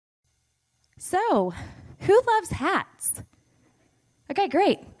So, who loves hats? Okay,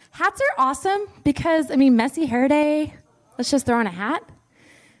 great. Hats are awesome because, messy hair day, let's just throw on a hat.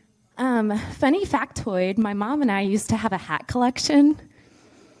 Funny factoid, my mom and I used to have a hat collection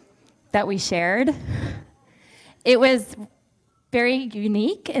that we shared. It was very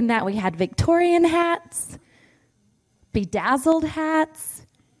unique in that we had Victorian hats, bedazzled hats,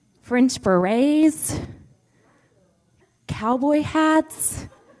 French berets, cowboy hats,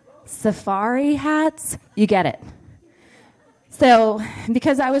 safari hats. You get it. So,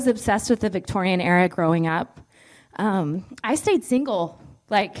 because I was obsessed with the Victorian era growing up, I stayed single,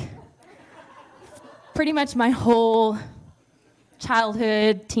 pretty much my whole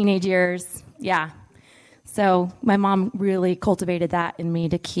childhood, teenage years. Yeah. So, my mom really cultivated that in me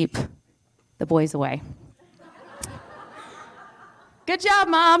to keep the boys away. Good job,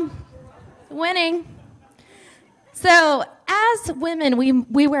 Mom. Winning. So, as women,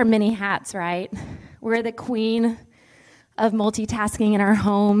 we wear many hats, right? We're the queen of multitasking in our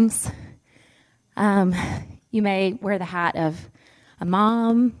homes. You may wear the hat of a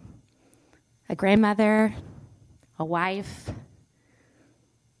mom, a grandmother, a wife,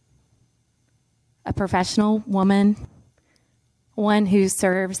 a professional woman, one who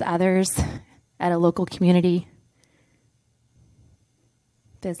serves others at a local community,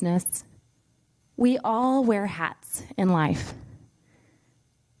 business. We all wear hats in life.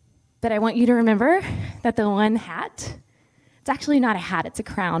 But I want you to remember that the one hat, it's actually not a hat, it's a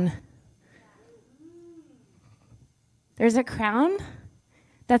crown. There's a crown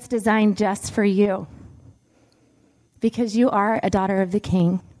that's designed just for you because you are a daughter of the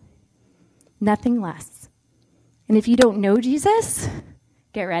King, nothing less. And if you don't know Jesus,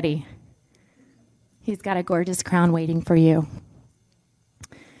 get ready. He's got a gorgeous crown waiting for you.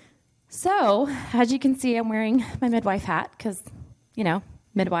 So, as you can see, I'm wearing my midwife hat because,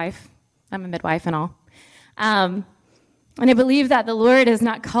 midwife. I'm a midwife and all. And I believe that the Lord has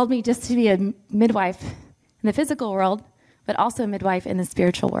not called me just to be a midwife in the physical world, but also a midwife in the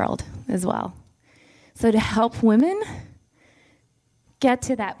spiritual world as well. So to help women get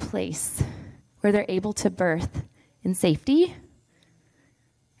to that place where they're able to birth in safety,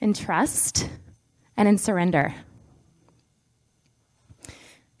 in trust, and in surrender.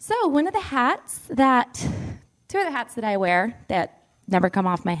 So two of the hats that I wear that never come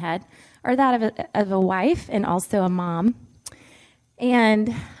off my head are that of a wife and also a mom.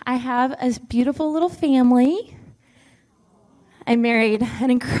 And I have a beautiful little family. I married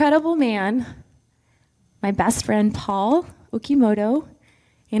an incredible man, my best friend, Paul Okimoto,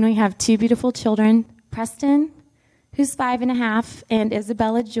 and we have two beautiful children, Preston, who's 5.5, and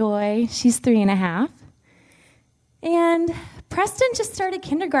Isabella Joy, she's 3.5. And Preston just started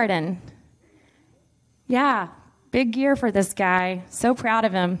kindergarten. Yeah, big year for this guy. So proud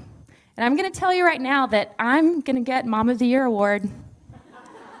of him. And I'm going to tell you right now that I'm going to get Mom of the Year award.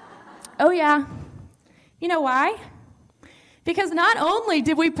 Oh, yeah. You know why? Because not only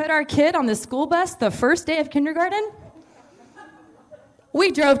did we put our kid on the school bus the first day of kindergarten,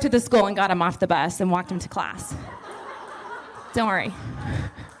 we drove to the school and got him off the bus and walked him to class. Don't worry.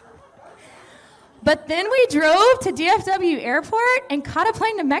 But then we drove to DFW Airport and caught a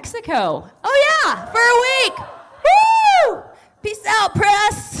plane to Mexico. Oh, yeah, for a week. Woo! Peace out,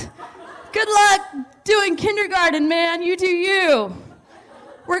 Press. Good luck doing kindergarten, man. You do you.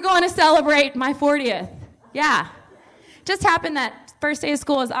 We're going to celebrate my 40th. Yeah. Just happened that first day of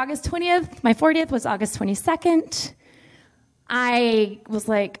school was August 20th. My 40th was August 22nd. I was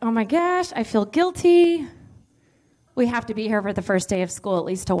like, oh my gosh, I feel guilty. We have to be here for the first day of school, at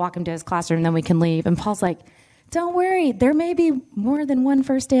least to walk him to his classroom, and then we can leave. And Paul's like, don't worry, there may be more than one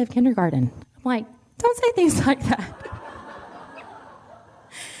first day of kindergarten. I'm like, don't say things like that.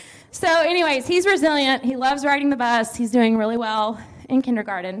 So anyways, he's resilient. He loves riding the bus. He's doing really well in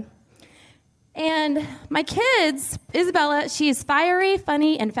kindergarten. And my kids, Isabella, she is fiery,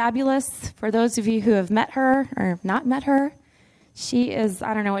 funny, and fabulous. For those of you who have met her or not met her, she is,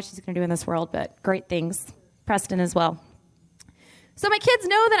 I don't know what she's going to do in this world, but great things. Preston as well. So my kids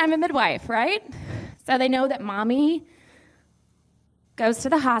know that I'm a midwife, right? So they know that Mommy goes to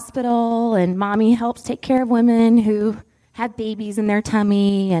the hospital and Mommy helps take care of women who have babies in their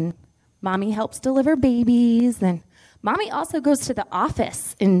tummy, and Mommy helps deliver babies, and Mommy also goes to the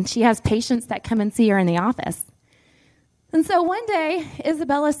office, and she has patients that come and see her in the office. And so one day,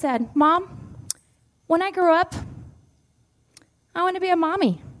 Isabella said, Mom, when I grow up, I want to be a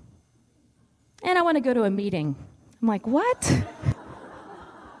mommy, and I want to go to a meeting. I'm like, what?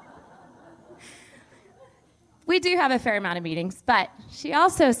 We do have a fair amount of meetings, but she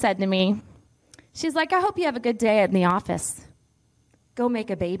also said to me, she's like, I hope you have a good day in the office. Go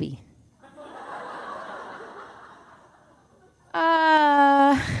make a baby.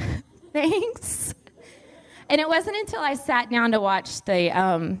 And it wasn't until I sat down to watch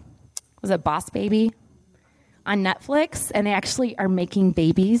the, was it Boss Baby on Netflix, and they actually are making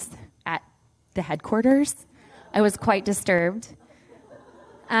babies at the headquarters. I was quite disturbed.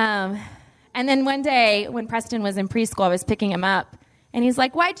 And then one day when Preston was in preschool, I was picking him up, and he's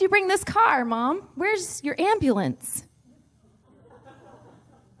like, "Why'd you bring this car, Mom? Where's your ambulance?"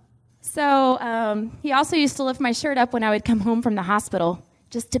 So he also used to lift my shirt up when I would come home from the hospital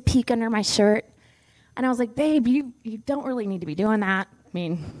just to peek under my shirt. And I was like, "Babe, you don't really need to be doing that. I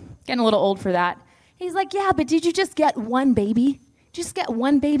mean, getting a little old for that." He's like, "Yeah, but did you just get one baby? Just get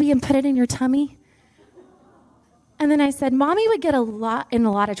one baby and put it in your tummy?" And then I said, "Mommy would get in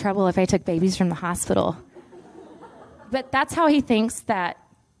a lot of trouble if I took babies from the hospital." But that's how he thinks that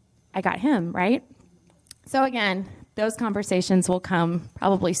I got him, right? So again, those conversations will come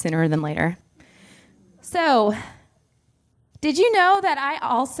probably sooner than later. So, did you know that I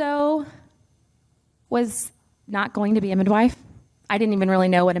also was not going to be a midwife? I didn't even really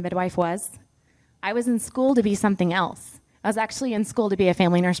know what a midwife was. I was in school to be something else. I was actually in school to be a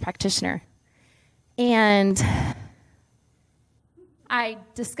family nurse practitioner. And I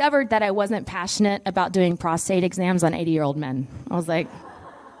discovered that I wasn't passionate about doing prostate exams on 80-year-old men. I was like,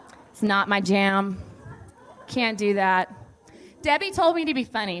 it's not my jam. Can't do that. Debbie told me to be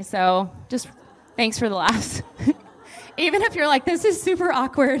funny, so just thanks for the laughs. Even if you're like, this is super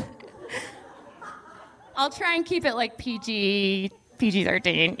awkward. I'll try and keep it like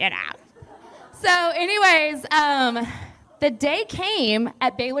PG-13, you know. So anyways, the day came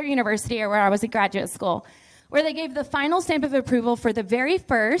at Baylor University, or where I was at graduate school, where they gave the final stamp of approval for the very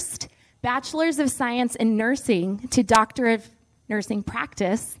first Bachelor's of Science in Nursing to Doctor of Nursing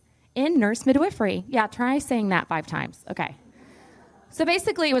practice in nurse midwifery. Yeah, try saying that 5 times. Okay. So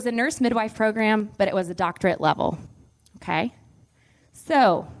basically, it was a nurse midwife program, but it was a doctorate level. Okay?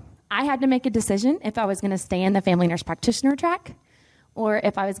 So I had to make a decision if I was going to stay in the family nurse practitioner track or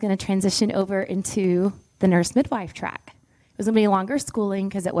if I was going to transition over into the nurse midwife track. It was going to be longer schooling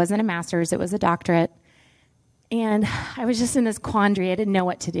because it wasn't a master's, it was a doctorate. And I was just in this quandary. I didn't know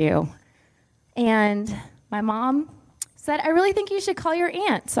what to do. And my mom said, "I really think you should call your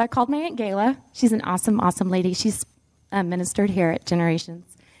aunt." So I called my Aunt Gayla. She's an awesome, awesome lady. She's ministered here at Generations.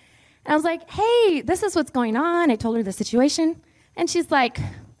 And I was like, "Hey, this is what's going on." I told her the situation. And she's like,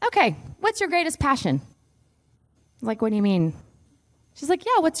 "Okay, what's your greatest passion?" I was like, "What do you mean?" She's like,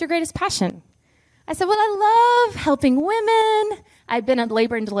 "Yeah, what's your greatest passion?" I said, "Well, I love helping women." I'd been a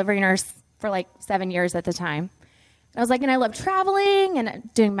labor and delivery nurse for like 7 years at the time. I was like, "And I love traveling and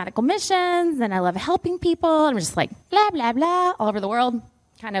doing medical missions, and I love helping people." And I'm just like, blah, blah, blah, all over the world,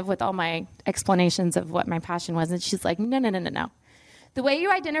 kind of with all my explanations of what my passion was. And she's like, No. The way you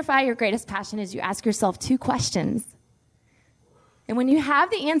identify your greatest passion is you ask yourself 2 questions. And when you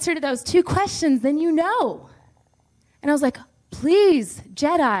have the answer to those 2 questions, then you know. And I was like, "Please,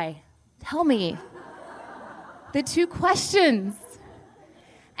 Jedi, tell me the 2 questions."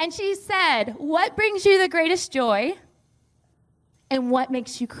 And she said, "What brings you the greatest joy and what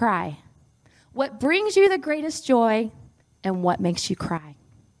makes you cry?" What brings you the greatest joy and what makes you cry?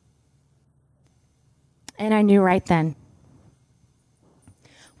 And I knew right then.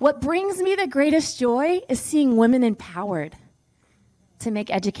 What brings me the greatest joy is seeing women empowered to make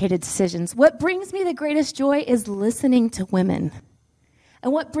educated decisions. What brings me the greatest joy is listening to women.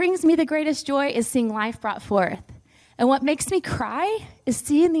 And what brings me the greatest joy is seeing life brought forth. And what makes me cry is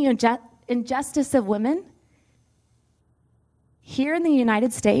seeing the injustice of women here in the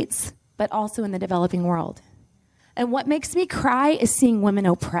United States, but also in the developing world. And what makes me cry is seeing women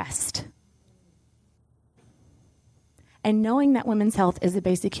oppressed. And knowing that women's health is a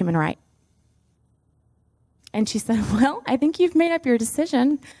basic human right. And she said, "Well, I think you've made up your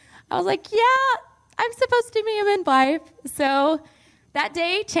decision." I was like, "Yeah, I'm supposed to be a midwife." So that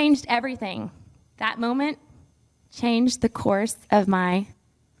day changed everything. That moment changed the course of my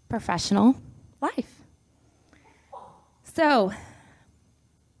professional life. So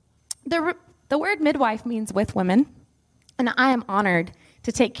the word midwife means with women, and I am honored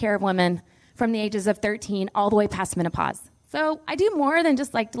to take care of women from the ages of 13 all the way past menopause. So I do more than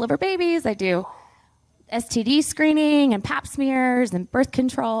just like deliver babies. I do STD screening and pap smears and birth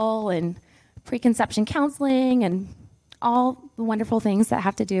control and preconception counseling and all the wonderful things that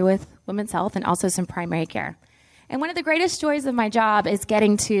have to do with women's health, and also some primary care. And one of the greatest joys of my job is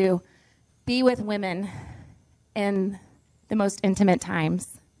getting to be with women in the most intimate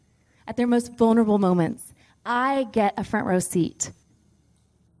times, at their most vulnerable moments. I get a front row seat.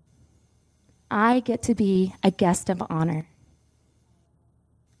 I get to be a guest of honor,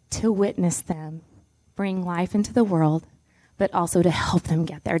 to witness them bring life into the world, but also to help them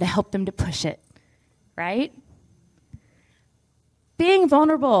get there, to help them to push it, right? being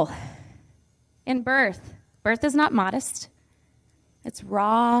vulnerable in birth. Birth is not modest. It's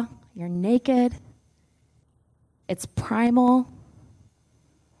raw. You're naked. It's primal.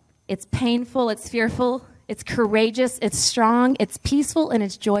 It's painful. It's fearful. It's courageous. It's strong. It's peaceful, and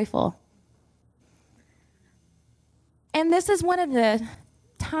it's joyful. And this is one of the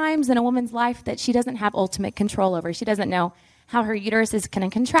times in a woman's life that she doesn't have ultimate control over. She doesn't know how her uterus is going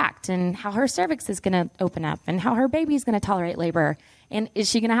to contract and how her cervix is going to open up and how her baby is going to tolerate labor. And is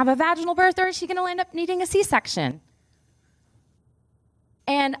she going to have a vaginal birth, or is she going to end up needing a C-section?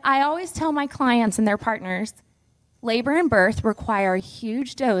 And I always tell my clients and their partners, labor and birth require a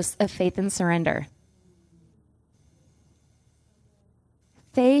huge dose of faith and surrender.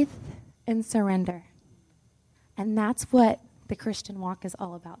 Faith and surrender. And that's what the Christian walk is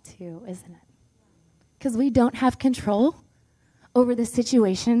all about too, isn't it? Because we don't have control over the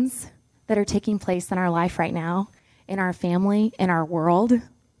situations that are taking place in our life right now, in our family, in our world.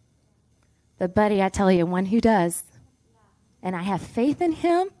 But buddy, I tell you, one who does. And I have faith in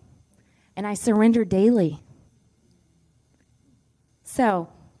him, and I surrender daily. So,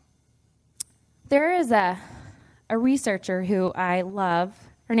 there is a researcher who I love.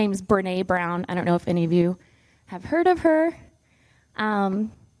 Her name is Brene Brown. I don't know if any of you have heard of her.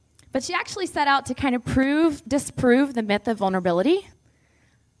 But she actually set out to kind of disprove the myth of vulnerability.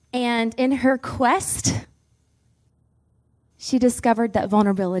 And in her quest, she discovered that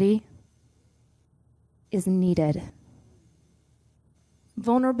vulnerability is needed.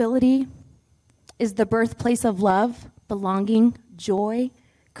 Vulnerability is the birthplace of love, belonging, joy,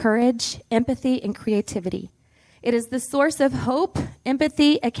 courage, empathy, and creativity. It is the source of hope,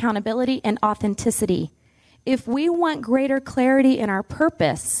 empathy, accountability, and authenticity. If we want greater clarity in our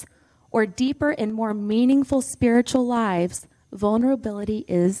purpose or deeper and more meaningful spiritual lives, vulnerability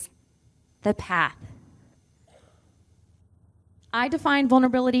is the path. I define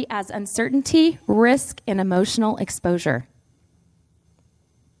vulnerability as uncertainty, risk, and emotional exposure.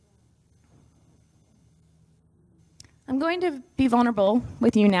 I'm going to be vulnerable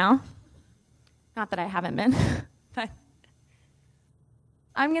with you now. Not that I haven't been, but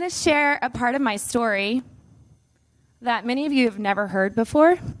I'm going to share a part of my story that many of you have never heard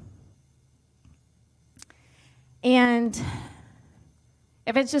before. And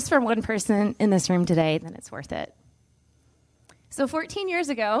if it's just for one person in this room today, then it's worth it. So 14 years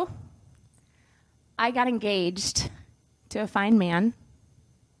ago, I got engaged to a fine man.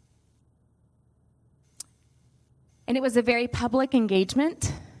 And it was a very public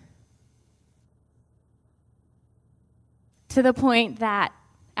engagement, to the point that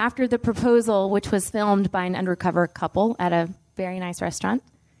after the proposal, which was filmed by an undercover couple at a very nice restaurant,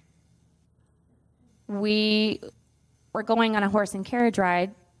 we were going on a horse and carriage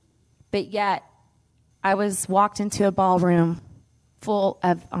ride, but yet I was walked into a ballroom full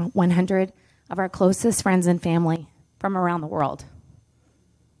of 100 of our closest friends and family from around the world.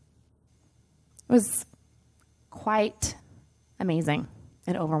 It was quite amazing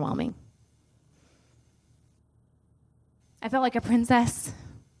and overwhelming. I felt like a princess.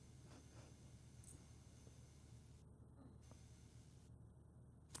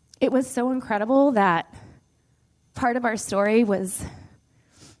 It was so incredible that part of our story was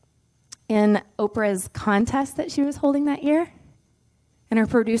in Oprah's contest that she was holding that year. And her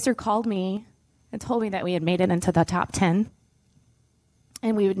producer called me and told me that we had made it into the top 10.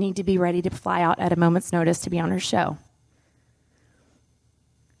 And we would need to be ready to fly out at a moment's notice to be on her show.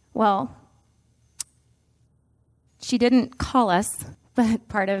 Well, she didn't call us, but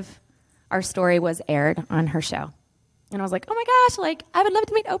part of our story was aired on her show. And I was like, oh my gosh, like, I would love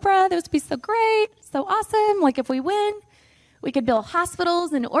to meet Oprah. This would be so great, so awesome. Like, if we win, we could build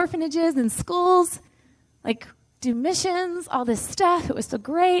hospitals and orphanages and schools, like, do missions, all this stuff. It was so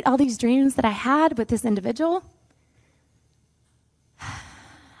great, all these dreams that I had with this individual.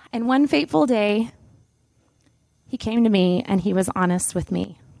 And one fateful day, he came to me and he was honest with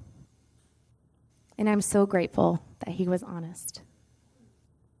me. And I'm so grateful that he was honest.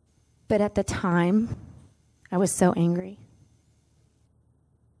 But at the time, I was so angry.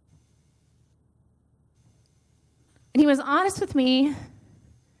 And he was honest with me,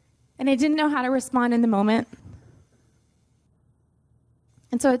 and I didn't know how to respond in the moment.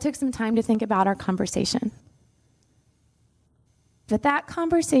 And so it took some time to think about our conversation. But that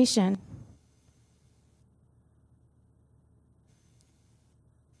conversation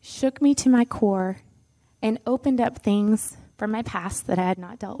shook me to my core and opened up things from my past that I had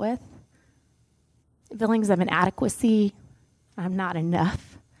not dealt with. Feelings of inadequacy. I'm not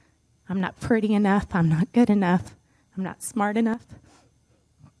enough. I'm not pretty enough. I'm not good enough. I'm not smart enough.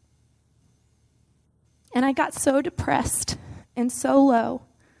 And I got so depressed and so low.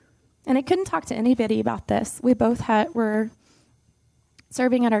 And I couldn't talk to anybody about this. We both were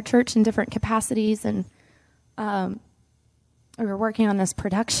serving at our church in different capacities, and we were working on this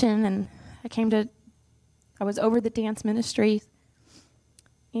production, and I was over the dance ministry,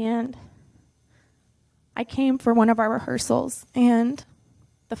 and I came for one of our rehearsals, and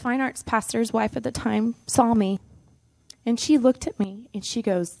the fine arts pastor's wife at the time saw me, and she looked at me, and she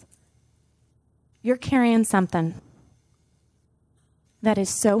goes, "You're carrying something that is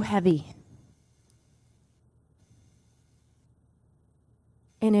so heavy.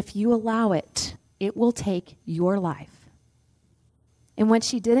 And if you allow it, it will take your life." And what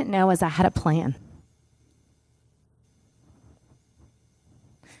she didn't know is I had a plan.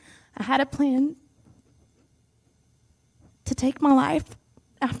 I had a plan to take my life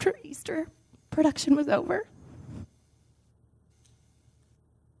after Easter production was over.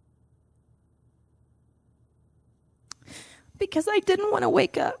 Because I didn't want to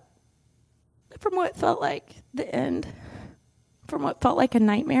wake up from what felt like the end, from what felt like a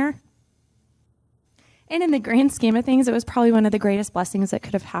nightmare. And in the grand scheme of things, it was probably one of the greatest blessings that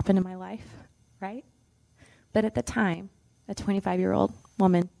could have happened in my life, right? But at the time, a 25-year-old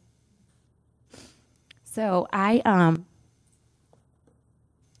woman. So I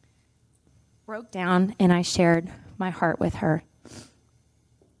broke down and I shared my heart with her.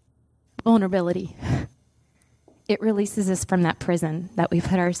 Vulnerability. It releases us from that prison that we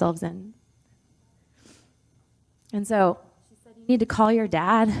put ourselves in. And so she said, "You need to call your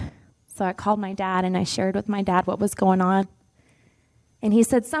dad." So I called my dad and I shared with my dad what was going on. And he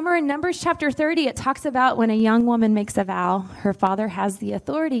said, "Summer, in Numbers chapter 30, it talks about when a young woman makes a vow, her father has the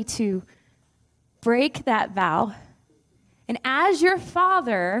authority to break that vow. And as your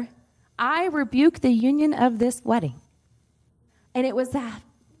father, I rebuke the union of this wedding." And it was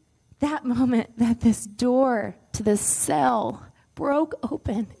that moment that this door to this cell broke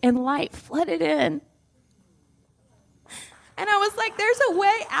open and light flooded in. And I was like, there's a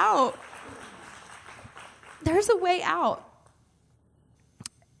way out. There's a way out.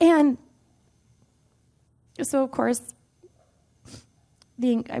 And so, of course,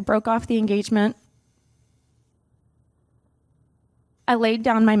 I broke off the engagement. I laid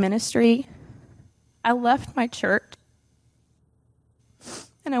down my ministry. I left my church.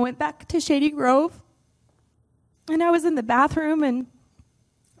 And I went back to Shady Grove. And I was in the bathroom, and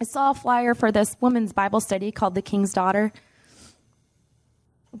I saw a flyer for this women's Bible study called The King's Daughter,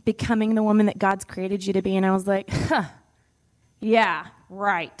 becoming the woman that God's created you to be. And I was like, yeah,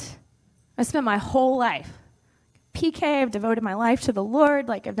 right. I spent my whole life. PK, I've devoted my life to the Lord.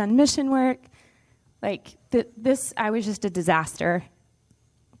 Like, I've done mission work. Like, I was just a disaster.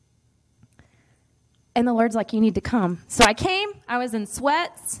 And the Lord's like, you need to come. So I came. I was in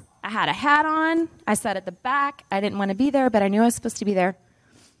sweats. I had a hat on. I sat at the back. I didn't want to be there, but I knew I was supposed to be there.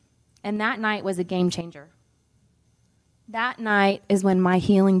 And that night was a game changer. That night is when my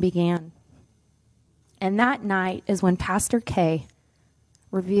healing began. And that night is when Pastor K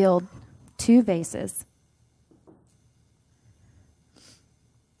revealed 2 vases.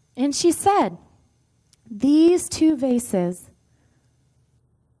 And she said, these 2 vases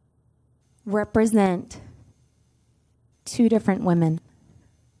represent 2 different women.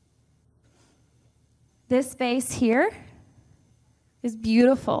 This vase here is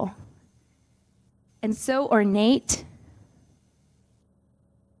beautiful and so ornate.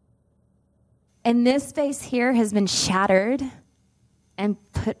 And this vase here has been shattered and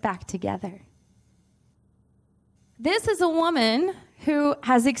put back together. This is a woman who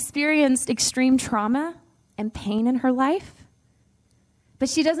has experienced extreme trauma and pain in her life. But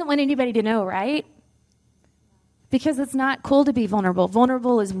she doesn't want anybody to know, right? Because it's not cool to be vulnerable.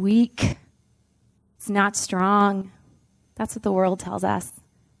 Vulnerable is weak. It's not strong. That's what the world tells us.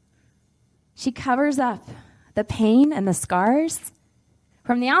 She covers up the pain and the scars.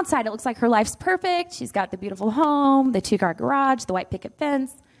 From the outside, it looks like her life's perfect. She's got the beautiful home, the 2-car garage, the white picket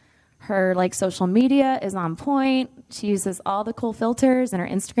fence. Her social media is on point. She uses all the cool filters, and her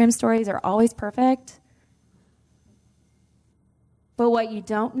Instagram stories are always perfect. But what you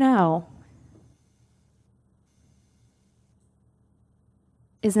don't know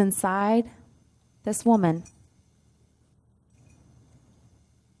is inside this woman,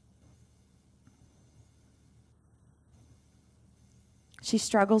 she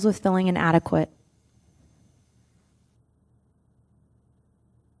struggles with feeling inadequate.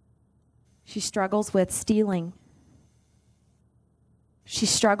 She struggles with stealing. She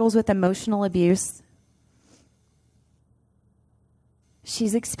struggles with emotional abuse.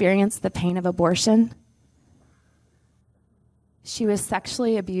 She's experienced the pain of abortion. She was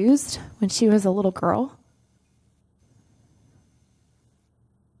sexually abused when she was a little girl.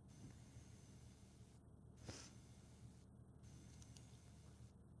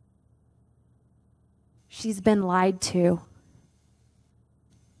 She's been lied to.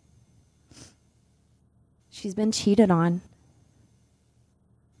 She's been cheated on.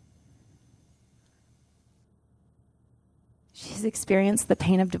 She's experienced the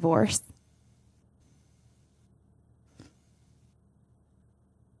pain of divorce.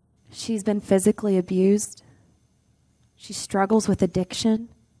 She's been physically abused. She struggles with addiction.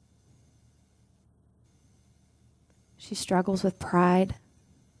 She struggles with pride.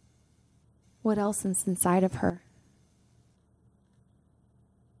 What else is inside of her?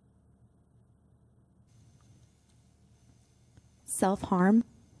 Self-harm,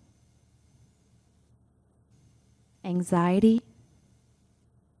 anxiety,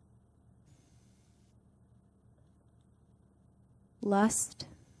 lust,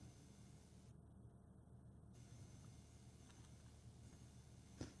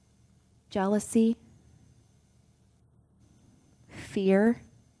 jealousy, fear,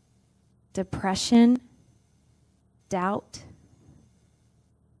 depression, doubt.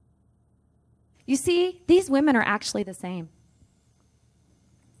 You see, these women are actually the same.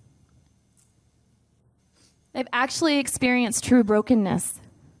 They've actually experienced true brokenness.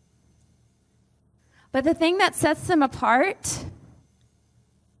 But the thing that sets them apart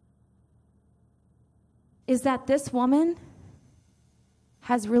is that this woman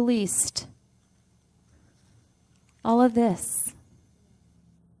has released all of this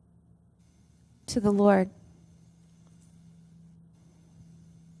to the Lord.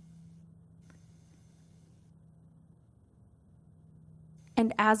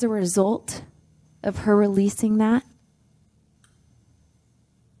 And as a result of her releasing that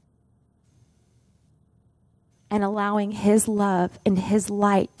and allowing His love and His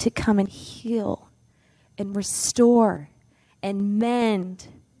light to come and heal and restore and mend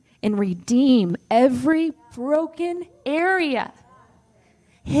and redeem every broken area,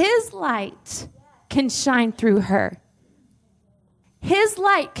 His light can shine through her. His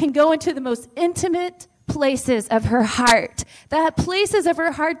light can go into the most intimate places of her heart, the places of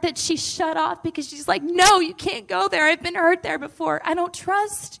her heart that she shut off because she's like, no, you can't go there. I've been hurt there before. I don't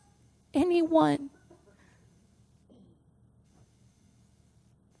trust anyone.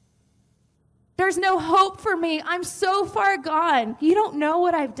 There's no hope for me. I'm so far gone. You don't know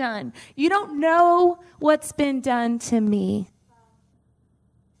what I've done. You don't know what's been done to me.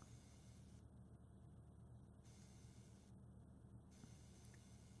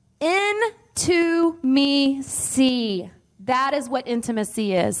 Into me see. That is what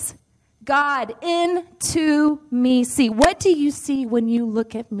intimacy is. God, into me see. What do you see when you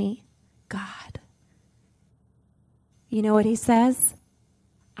look at me? God. You know what He says?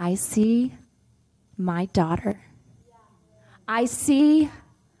 I see my daughter. I see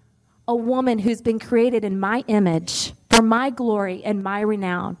a woman who's been created in my image for my glory and my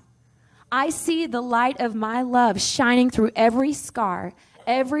renown. I see the light of my love shining through every scar,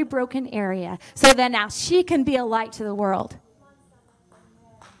 every broken area, so that now she can be a light to the world.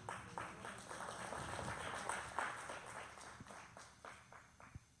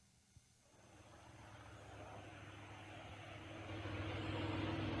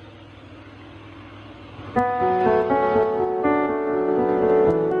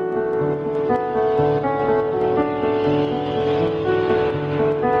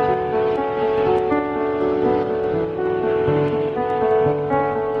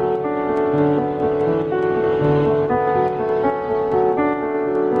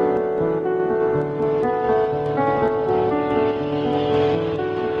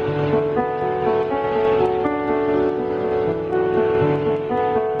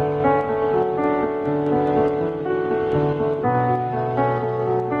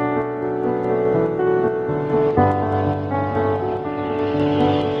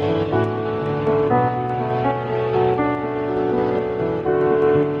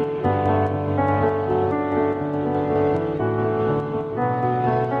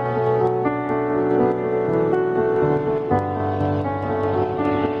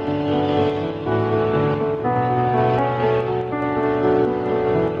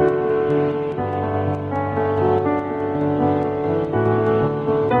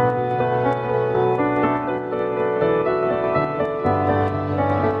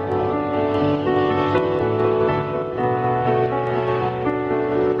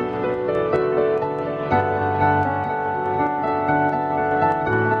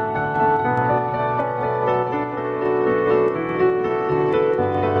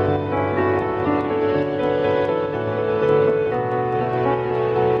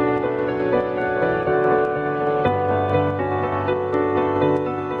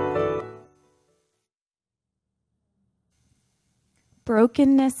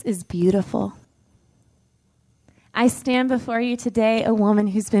 Brokenness is beautiful. I stand before you today, a woman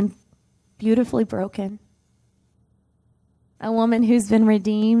who's been beautifully broken, a woman who's been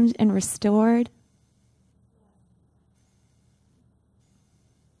redeemed and restored.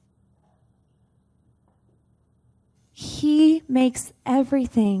 He makes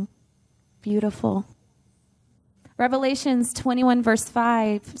everything beautiful. Revelations 21 verse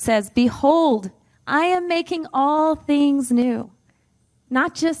 5 says, "Behold, I am making all things new."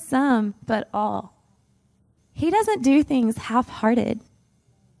 Not just some, but all. He doesn't do things half-hearted.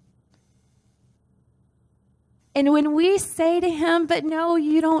 And when we say to him, "But no,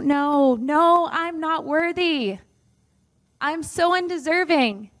 you don't know. No, I'm not worthy. I'm so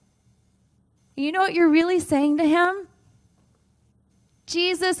undeserving." You know what you're really saying to him?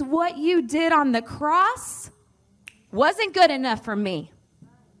 "Jesus, what you did on the cross wasn't good enough for me.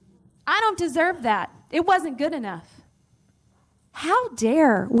 I don't deserve that. It wasn't good enough." How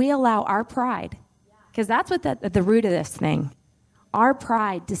dare we allow our pride, because that's what at the root of this thing, our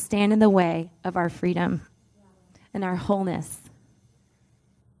pride to stand in the way of our freedom and our wholeness.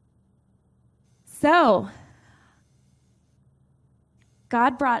 So,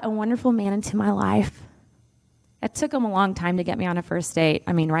 God brought a wonderful man into my life. It took him a long time to get me on a first date.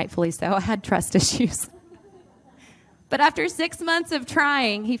 I mean, rightfully so. I had trust issues. But after 6 months of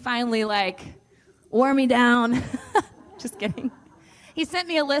trying, he finally, wore me down. Just kidding. He sent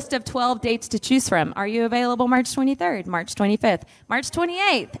me a list of 12 dates to choose from. Are you available March 23rd, March 25th, March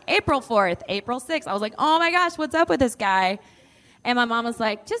 28th, April 4th, April 6th? I was like, oh my gosh, what's up with this guy? And my mom was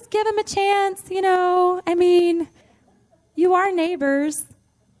like, just give him a chance, I mean, you are neighbors.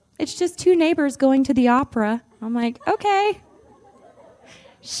 It's just two neighbors going to the opera. I'm like, okay.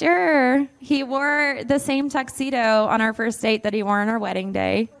 Sure. He wore the same tuxedo on our first date that he wore on our wedding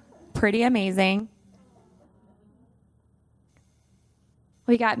day. Pretty amazing.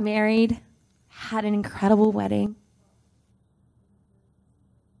 We got married, had an incredible wedding.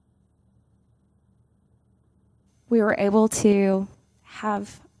 We were able to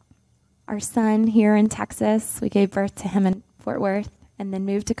have our son here in Texas. We gave birth to him in Fort Worth and then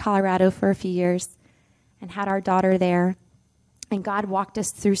moved to Colorado for a few years and had our daughter there. And God walked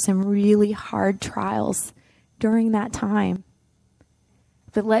us through some really hard trials during that time.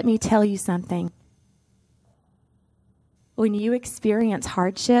 But let me tell you something. When you experience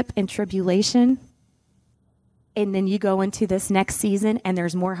hardship and tribulation, and then you go into this next season and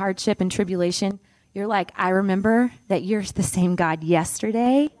there's more hardship and tribulation, you're like, I remember that you're the same God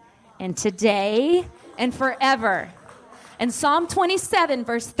yesterday and today and forever. And Psalm 27,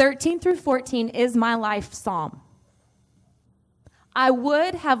 verse 13 through 14 is my life psalm. I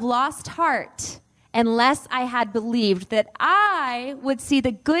would have lost heart unless I had believed that I would see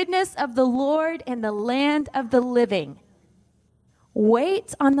the goodness of the Lord in the land of the living.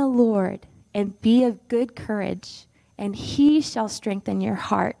 Wait on the Lord and be of good courage, and he shall strengthen your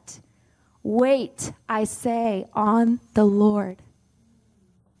heart. Wait, I say, on the Lord.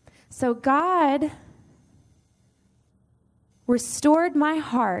 So God restored my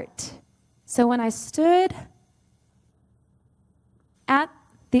heart. So when I stood at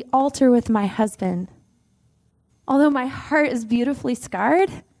the altar with my husband, although my heart is beautifully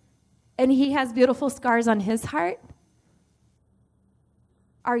scarred, and he has beautiful scars on his heart,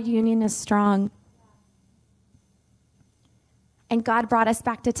 our union is strong. And God brought us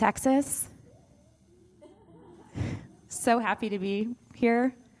back to Texas. So happy to be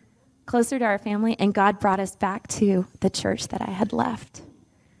here, closer to our family. And God brought us back to the church that I had left,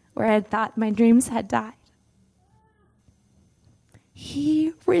 where I had thought my dreams had died.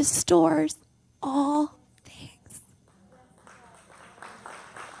 He restores all things.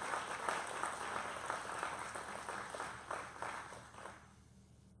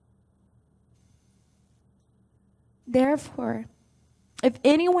 Therefore, if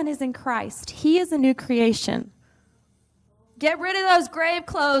anyone is in Christ, he is a new creation. Get rid of those grave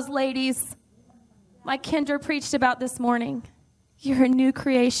clothes, ladies, like Kendra preached about this morning. You're a new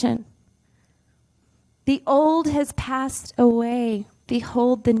creation. The old has passed away.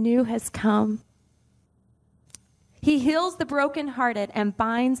 Behold, the new has come. He heals the brokenhearted and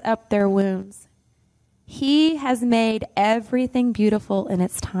binds up their wounds. He has made everything beautiful in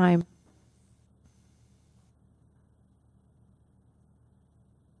its time.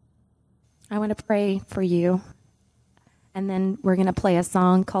 I want to pray for you. And then we're going to play a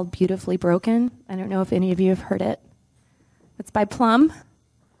song called Beautifully Broken. I don't know if any of you have heard it. It's by Plum.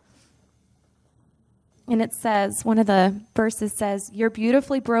 And it says, one of the verses says, "You're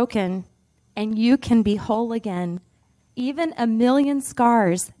beautifully broken and you can be whole again. Even a million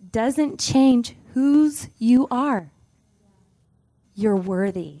scars doesn't change whose you are. You're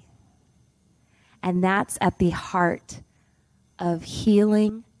worthy. And that's at the heart of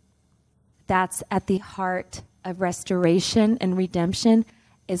healing. That's at the heart of restoration and redemption,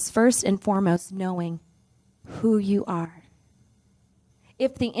 is first and foremost knowing who you are.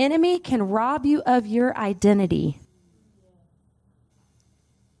 If the enemy can rob you of your identity,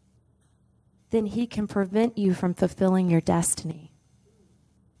 then he can prevent you from fulfilling your destiny.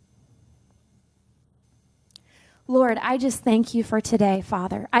 Lord, I just thank you for today,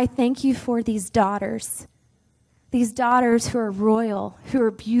 Father. I thank you for these daughters who are royal, who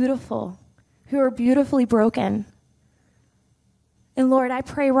are beautiful, who are beautifully broken. And Lord, I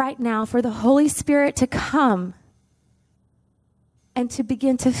pray right now for the Holy Spirit to come and to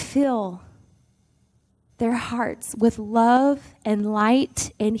begin to fill their hearts with love and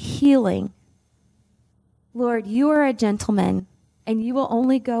light and healing. Lord, you are a gentleman, and you will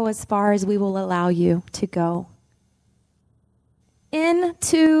only go as far as we will allow you to go.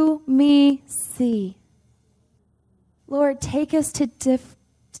 Into me see. Lord, take us to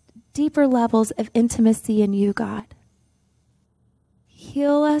deeper levels of intimacy in you, God.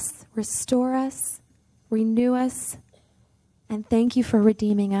 Heal us, restore us, renew us, and thank you for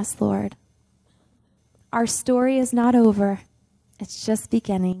redeeming us, Lord. Our story is not over. It's just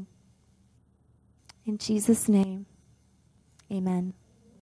beginning. In Jesus' name, amen.